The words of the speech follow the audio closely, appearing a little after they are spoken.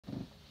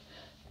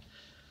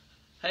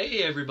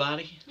Hey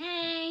everybody.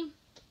 Hey.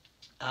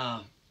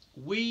 Uh,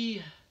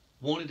 we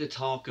wanted to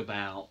talk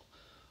about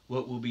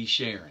what we'll be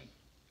sharing.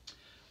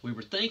 We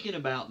were thinking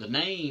about the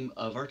name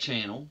of our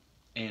channel,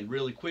 and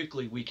really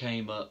quickly we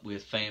came up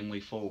with Family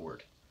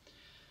Forward.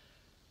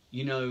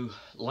 You know,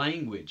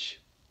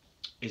 language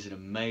is an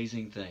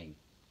amazing thing.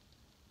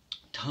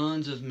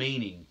 Tons of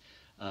meaning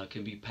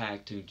can be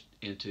packed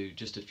into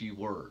just a few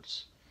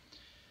words.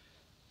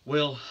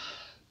 Well,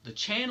 the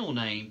channel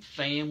name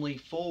Family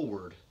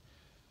Forward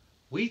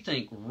we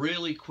think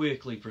really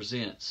quickly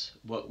presents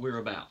what we're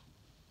about,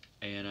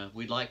 and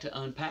we'd like to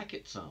unpack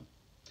it some.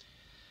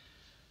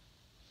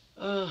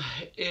 Uh,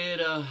 it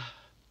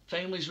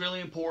Family's really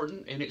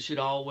important, and it should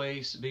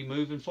always be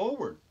moving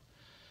forward.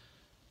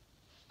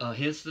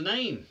 Hence the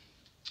name.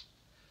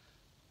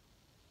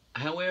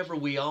 However,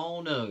 we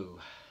all know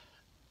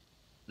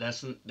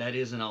that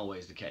isn't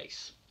always the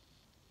case.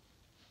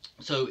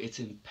 So it's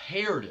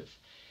imperative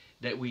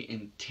that we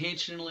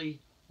intentionally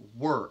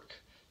work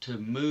to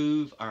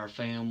move our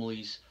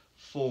families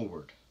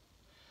forward.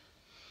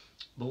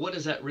 But what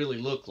does that really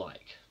look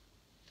like?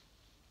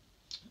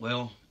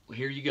 Well,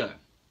 here you go.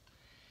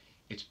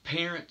 It's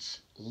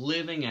parents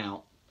living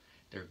out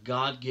their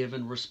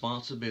God-given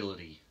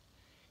responsibility,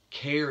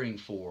 caring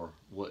for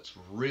what's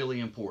really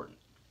important.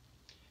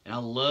 And I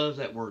love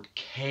that word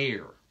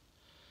care.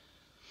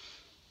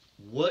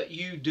 What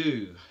you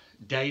do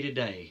day to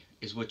day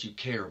is what you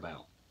care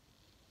about.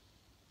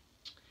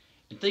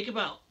 And think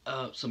about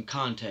some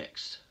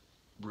context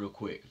real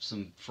quick,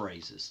 some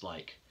phrases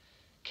like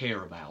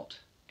care about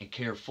and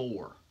care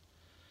for.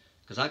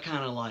 Because I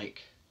kind of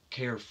like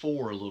care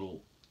for a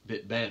little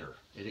bit better.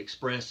 It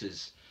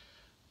expresses,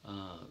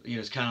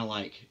 it's kind of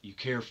like you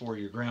care for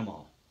your grandma.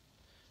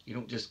 You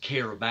don't just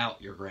care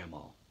about your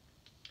grandma.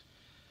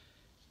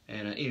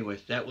 And anyway,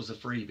 that was a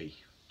freebie.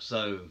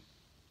 So,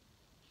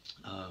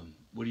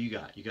 what do you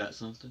got? You got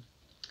something?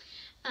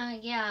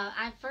 Yeah,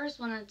 I first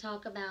want to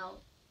talk about,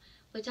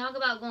 we talk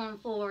about going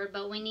forward,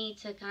 but we need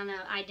to kind of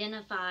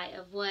identify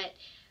of what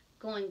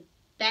going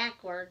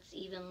backwards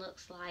even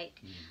looks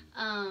like.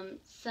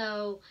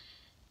 So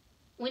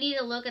we need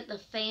to look at the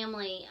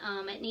family.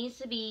 It needs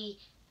to be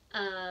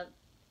a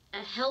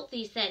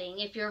healthy setting.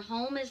 If your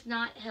home is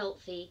not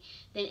healthy,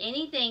 then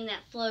anything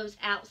that flows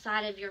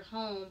outside of your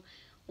home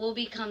will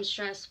become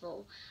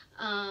stressful.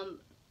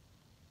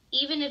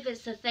 Even if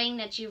it's the thing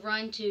that you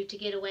run to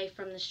get away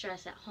from the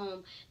stress at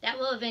home, that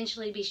will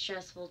eventually be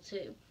stressful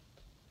too.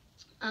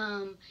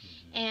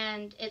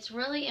 And it's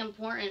really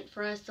important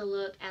for us to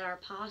look at our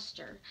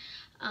posture.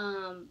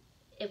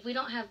 If we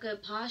don't have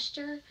good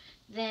posture,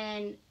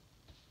 then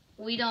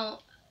we don't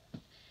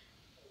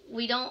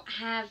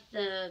have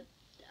the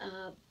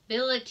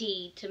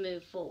ability to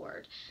move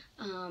forward.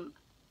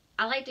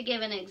 I like to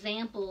give an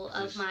example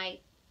of my.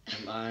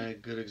 Am I a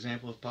good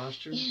example of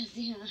posture? Yes,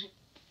 yeah.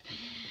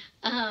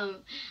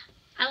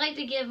 I like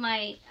to give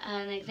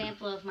an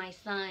example of my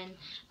son.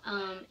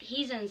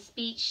 He's in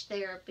speech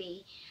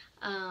therapy.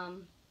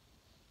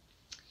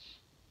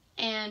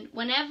 And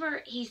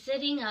whenever he's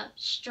sitting up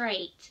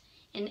straight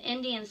in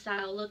Indian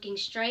style, looking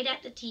straight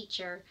at the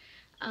teacher,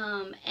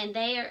 and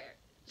they are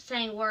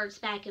saying words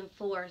back and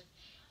forth,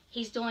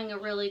 he's doing a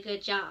really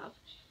good job.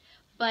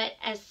 But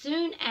as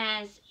soon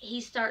as he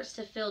starts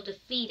to feel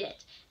defeated,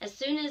 as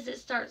soon as it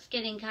starts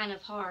getting kind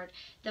of hard,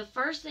 the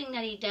first thing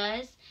that he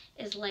does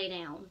is lay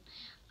down.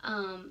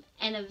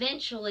 And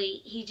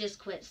eventually he just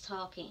quits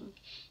talking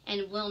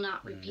and will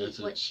not repeat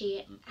what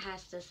she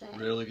has to say.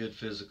 Really good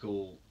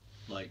physical,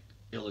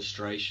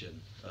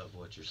 illustration of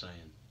what you're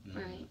saying.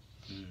 Right.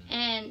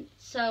 And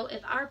so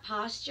if our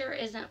posture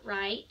isn't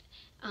right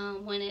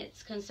when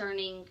it's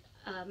concerning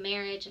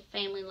marriage,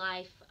 family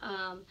life,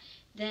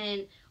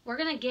 then we're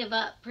going to give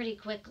up pretty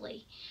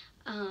quickly.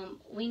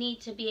 We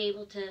need to be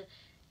able to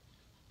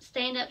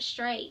stand up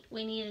straight.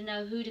 We need to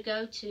know who to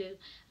go to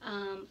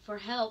for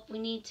help. We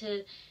need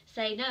to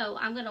say, no,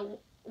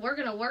 we're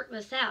going to work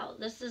this out.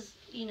 This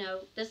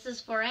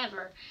is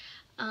forever.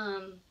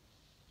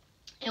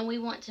 And we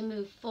want to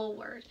move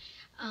forward.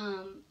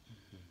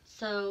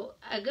 So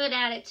a good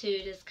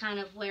attitude is kind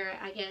of where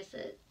I guess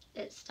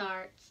it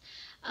starts.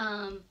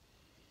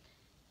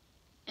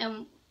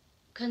 And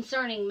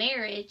concerning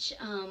marriage,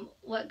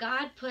 what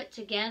God put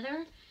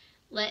together,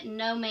 let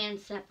no man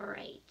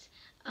separate.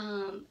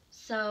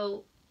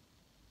 So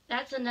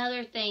that's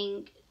another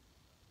thing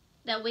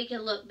that we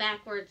could look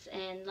backwards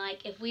and,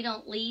 if we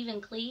don't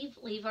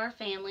leave our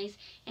families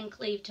and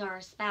cleave to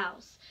our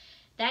spouse,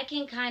 that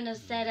can kind of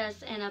set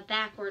us in a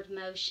backward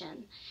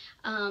motion.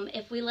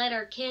 If we let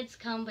our kids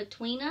come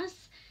between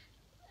us,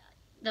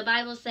 the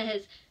Bible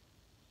says,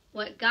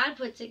 what God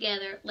put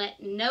together,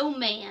 let no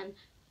man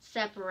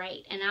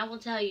separate. And I will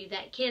tell you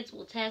that kids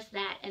will test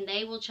that and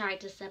they will try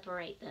to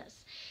separate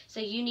this. So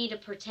you need to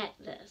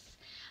protect this.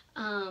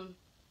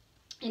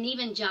 And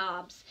even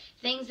jobs,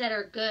 things that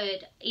are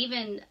good,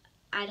 even,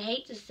 I'd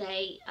hate to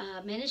say,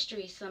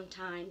 ministry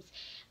sometimes.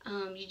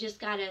 You just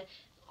got to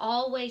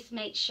always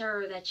make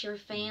sure that your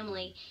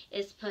family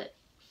is put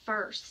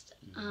first.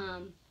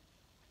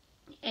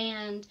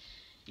 And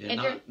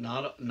Yeah,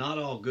 not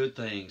all good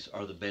things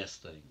are the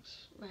best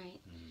things. Right.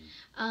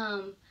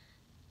 Mm-hmm.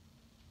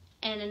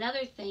 And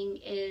another thing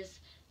is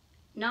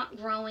not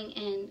growing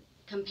in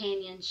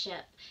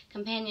companionship.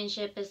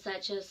 Companionship is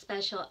such a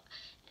special,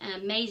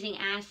 amazing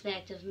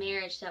aspect of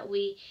marriage that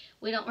we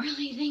don't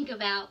really think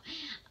about.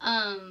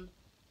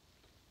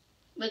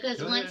 Because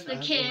Go once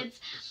ahead. the kids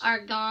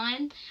are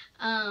gone,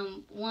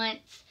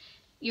 once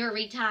you're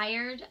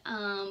retired,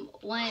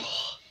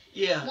 once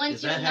yeah,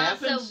 once you're that not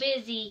happens, so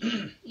busy,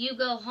 you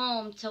go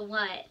home to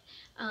what?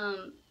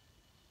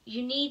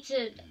 You need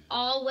to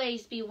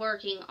always be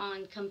working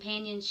on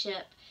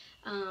companionship,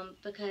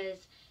 because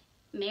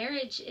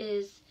marriage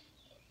is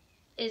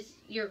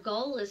your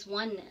goal is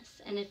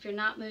oneness, and if you're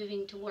not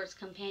moving towards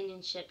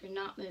companionship, you're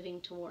not moving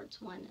towards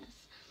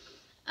oneness.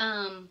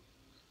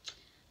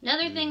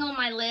 Another thing on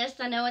my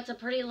list, I know it's a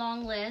pretty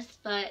long list,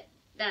 but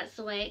that's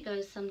the way it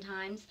goes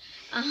sometimes.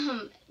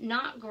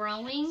 Not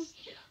growing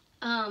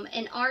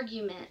in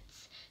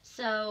arguments.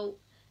 So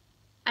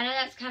I know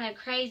that's kind of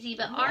crazy,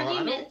 but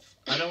arguments.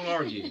 I don't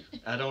argue.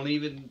 I don't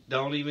even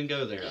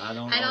go there. I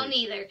don't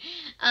either.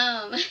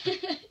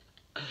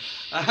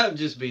 I'm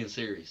just being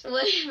serious.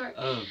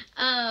 Whatever.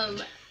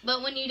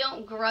 But when you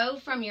don't grow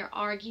from your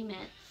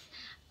arguments,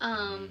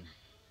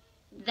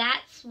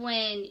 that's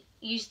when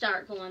you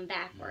start going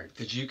backwards.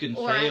 Because you can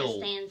or fail. At a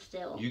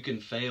standstill. You can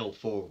fail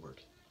forward.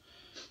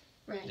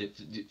 Right.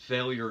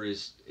 Failure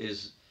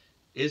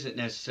isn't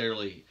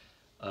necessarily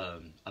a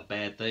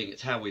bad thing.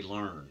 It's how we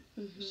learn.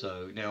 Mm-hmm.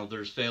 So now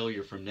there's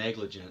failure from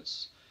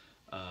negligence,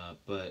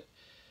 but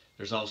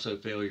there's also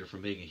failure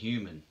from being a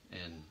human.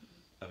 And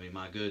I mean,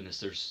 my goodness,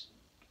 there's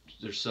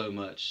so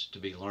much to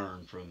be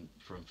learned from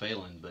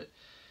failing, but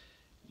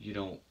you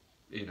don't,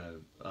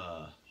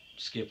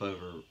 skip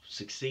over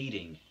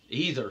succeeding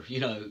either.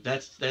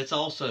 That's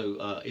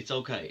also it's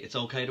okay. It's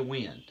okay to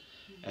win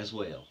as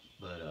well.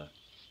 But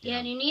yeah,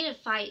 and you need to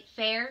fight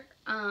fair.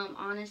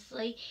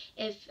 Honestly,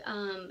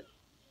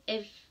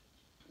 if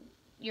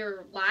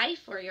your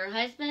wife or your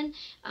husband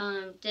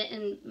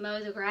didn't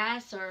mow the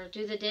grass or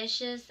do the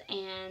dishes,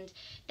 and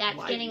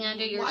that's getting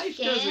under your wife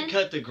skin. Wife doesn't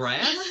cut the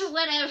grass.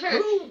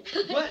 Whatever.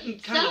 What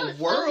kind of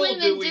world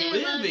do we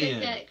live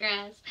in? Cut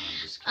grass.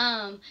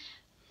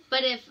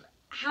 But if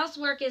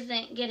housework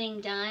isn't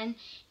getting done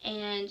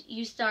and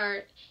you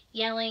start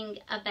yelling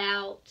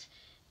about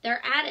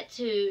their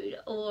attitude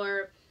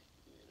or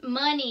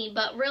money,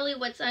 but really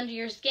what's under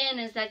your skin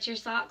is that your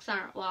socks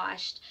aren't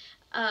washed.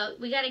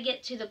 We got to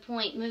get to the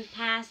point, move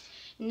past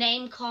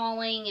name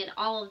calling and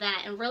all of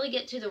that, and really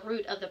get to the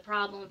root of the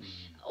problem,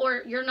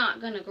 or you're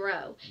not going to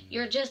grow.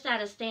 You're just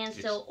at a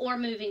standstill or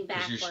moving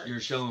backwards. You're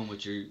showing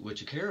what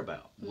you care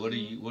about. What do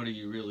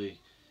you really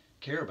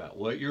care about?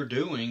 What you're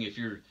doing. If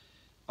you're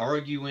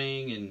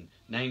arguing and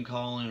name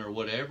calling or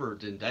whatever,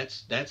 then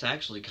that's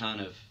actually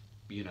kind of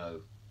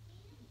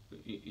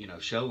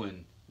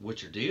showing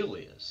what your deal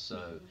is.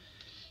 So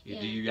do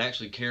you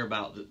actually care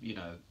about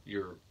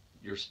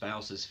your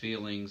spouse's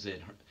feelings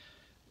and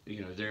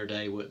their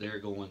day, what they're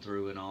going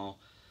through and all?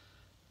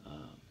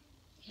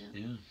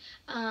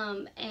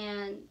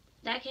 And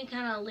that can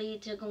kind of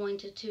lead to going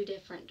to two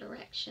different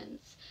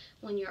directions.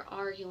 When you're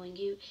arguing,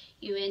 you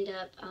end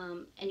up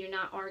and you're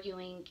not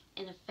arguing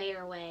in a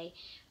fair way.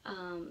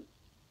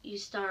 You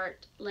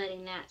start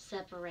letting that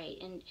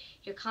separate, and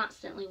you're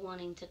constantly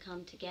wanting to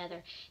come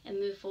together and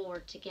move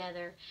forward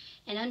together.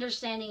 And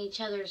understanding each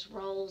other's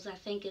roles, I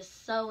think, is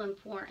so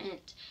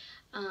important.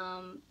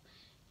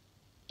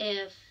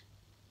 If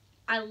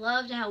I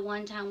loved how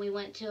one time we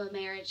went to a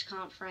marriage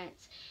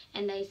conference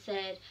and they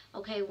said,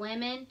 okay,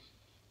 women,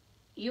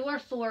 you are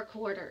 4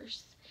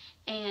 quarters,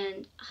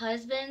 and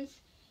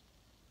husbands,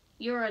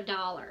 you're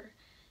 $1.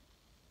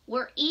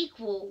 We're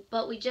equal,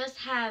 but we just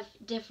have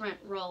different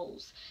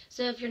roles.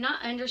 So if you're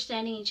not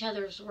understanding each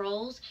other's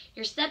roles,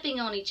 you're stepping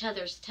on each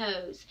other's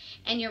toes,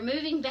 and you're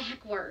moving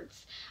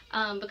backwards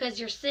because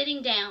you're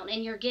sitting down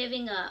and you're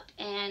giving up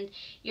and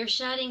you're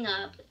shutting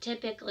up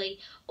typically,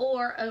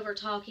 or over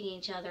talking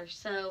each other.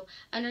 So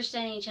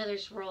understanding each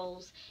other's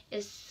roles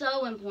is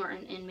so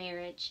important in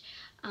marriage,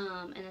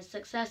 and a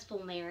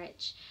successful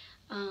marriage.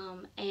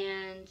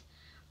 And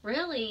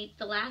really,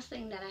 the last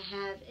thing that I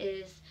have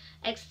is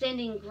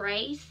extending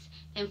grace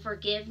and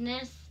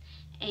forgiveness,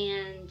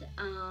 and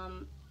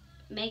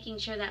making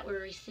sure that we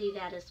receive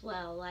that as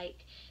well.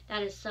 Like,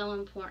 that is so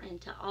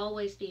important, to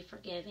always be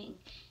forgiving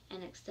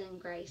and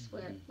extend grace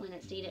when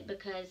it's needed,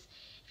 because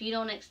if you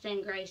don't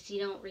extend grace, you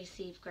don't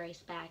receive grace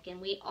back, and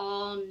we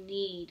all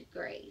need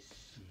grace.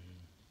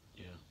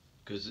 Yeah,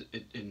 because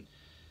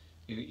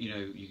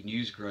you can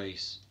use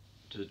grace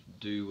to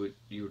do what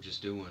you were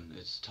just doing.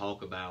 It's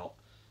talk about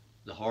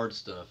the hard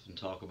stuff and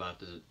talk about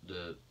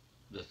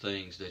the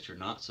things that you're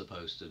not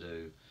supposed to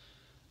do.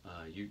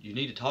 You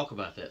need to talk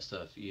about that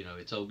stuff.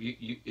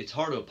 It's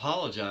hard to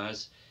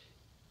apologize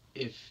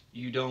if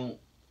you don't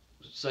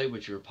say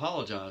what you're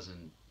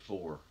apologizing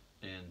for,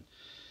 and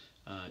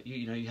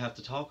you have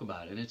to talk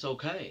about it, and it's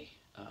okay.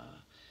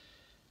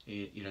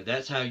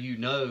 That's how you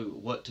know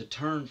what to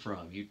turn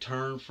from. You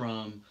turn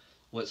from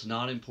what's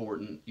not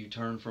important. You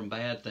turn from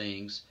bad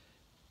things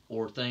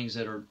or things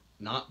that are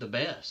not the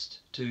best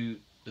to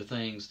the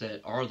things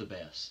that are the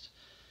best.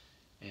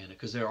 And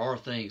because there are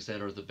things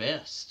that are the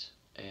best,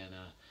 and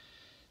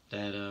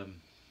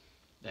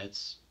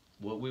that's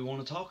what we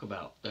want to talk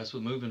about. That's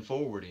what moving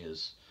forward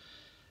is.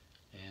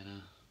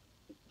 And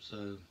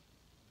so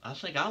I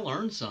think I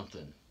learned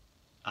something.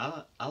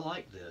 I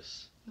like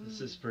this.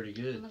 This is pretty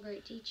good. I'm a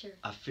great teacher.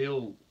 I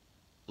feel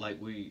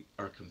like we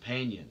are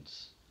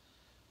companions.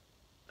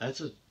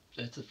 That's a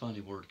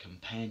funny word,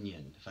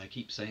 companion. If I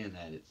keep saying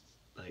that, it's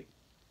like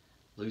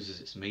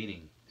loses its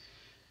meaning.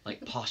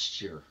 Like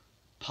posture.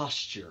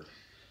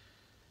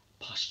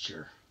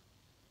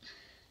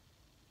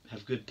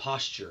 Have good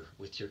posture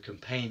with your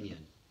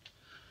companion.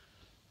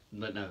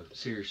 But no,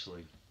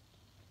 seriously.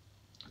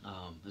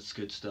 That's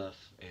good stuff.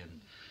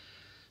 And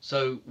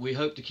so we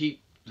hope to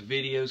keep the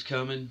videos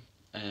coming.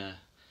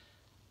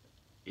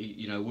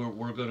 You know,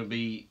 we're going to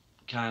be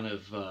kind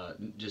of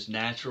just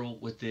natural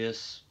with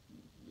this.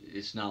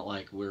 It's not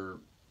like we're,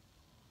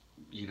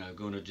 you know,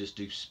 going to just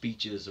do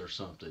speeches or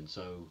something.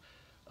 So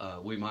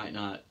we might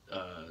not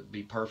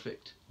be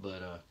perfect,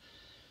 but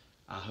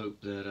I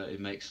hope that it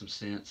makes some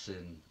sense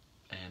and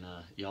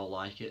y'all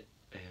like it.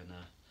 And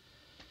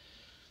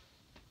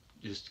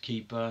just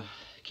keep an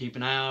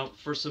eye out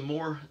for some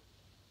more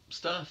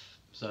stuff.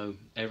 So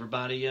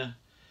everybody, I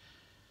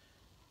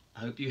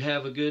hope you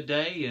have a good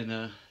day,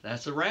 and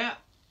that's a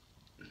wrap.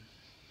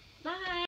 Bye.